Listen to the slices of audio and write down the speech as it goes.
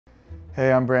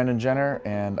Hey, I'm Brandon Jenner,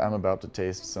 and I'm about to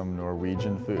taste some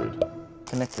Norwegian food.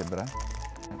 Knekkebrød.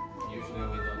 Usually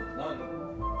we don't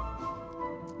know.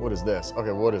 What is this?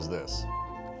 Okay, what is this?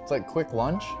 It's like quick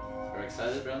lunch. Are you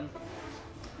excited, Brandon?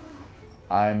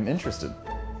 I'm interested.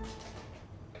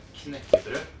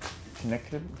 Knekkebrød.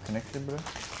 Knekkebrød?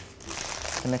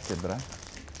 Knekkebrød.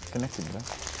 Knekkebrød.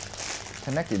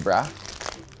 Knekkebrød.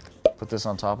 Put this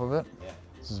on top of it. Yeah.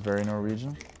 This is very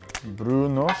Norwegian.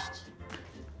 Brunost.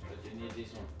 But you need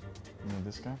this one. You need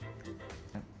this guy?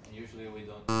 Usually we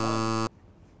don't know.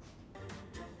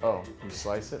 Oh, you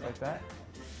slice it like that?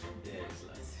 Yeah, it's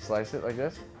nice. Slice it like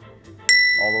this?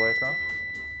 All the way across?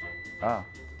 Ah.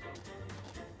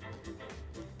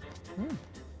 Mm.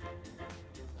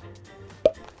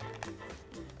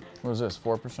 What is this,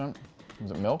 4%?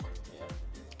 Is it milk?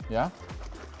 Yeah. Yeah?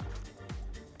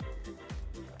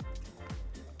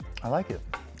 I like it.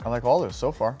 I like all this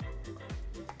so far.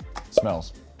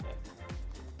 Smells.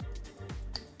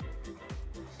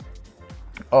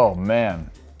 Oh man,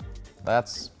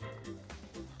 that's,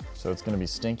 so it's gonna be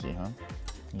stinky, huh?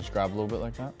 You just grab a little bit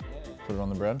like that, Yeah. put it on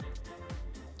the bread.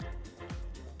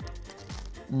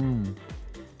 Mmm.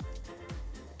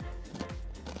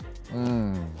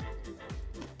 Mmm.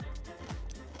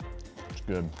 It's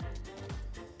good.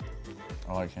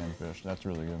 I like canned fish, that's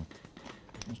really good.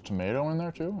 There's tomato in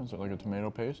there too? Is it like a tomato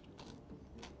paste?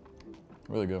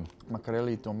 Really good.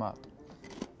 Makreli tomat.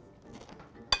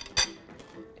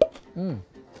 Mmm.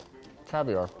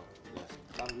 Caviar.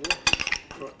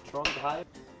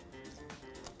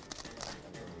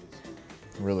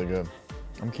 Really good.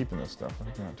 I'm keeping this stuff. I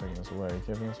think you're not taking this away. Are you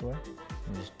keeping this away?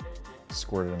 I just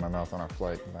squirt it in my mouth on our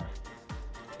flight back.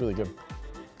 It's really good.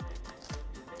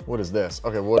 What is this?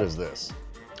 Okay, what is this?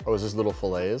 Oh, is this little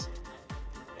fillets?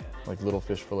 Yeah. Like little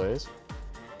fish fillets?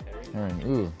 Herring.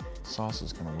 Ooh, sauce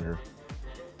is kind of weird.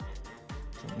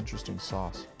 It's an interesting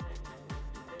sauce.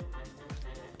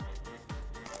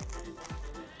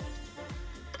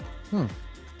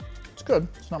 It's good.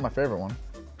 It's not my favorite one.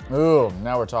 Ooh,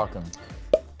 now we're talking.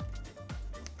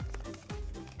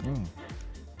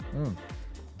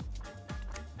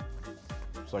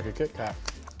 It's like a Kit Kat.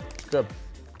 It's good,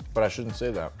 but I shouldn't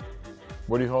say that.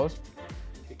 What do you call this?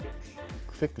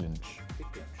 Quick lunch.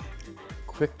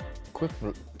 Quick.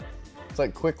 It's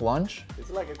like quick lunch.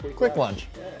 It's like a Quick lunch.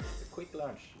 Yeah, a quick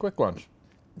lunch. Quick lunch.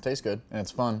 It tastes good and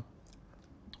it's fun.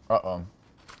 Uh-oh.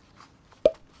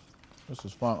 This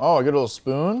is fun. Oh, I get a little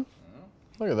spoon?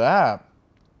 Look at that.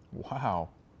 Wow.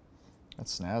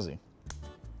 That's snazzy.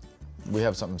 We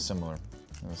have something similar. I'm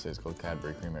gonna say it's called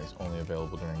Cadbury cream eggs, only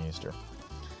available during Easter.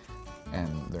 And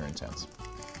they're intense.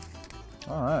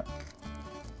 All right.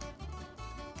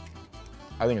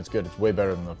 I think it's good. It's way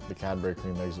better than the Cadbury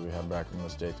cream eggs that we have back in the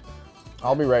States.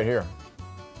 I'll be right here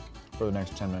for the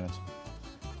next 10 minutes.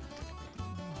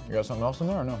 You got something else in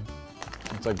there or no?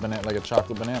 It's like banana, like a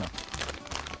chocolate banana.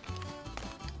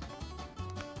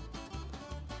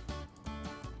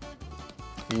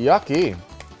 Yucky.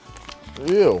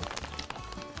 Ew.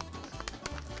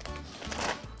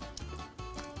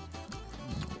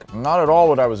 Not at all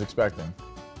what I was expecting.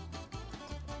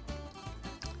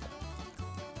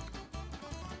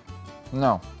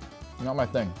 No, not my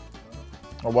thing.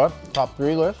 Or what? Top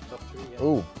 3 list? Top 3, yeah.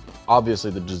 Ooh,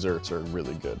 obviously the desserts are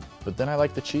really good. But then I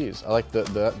like the cheese. I like the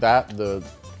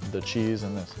cheese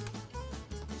and this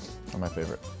are my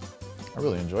favorite. I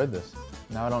really enjoyed this.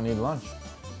 Now I don't need lunch.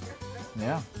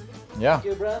 Yeah. Yeah. Thank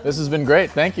you, Brad. This has been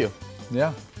great. Thank you.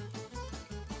 Yeah.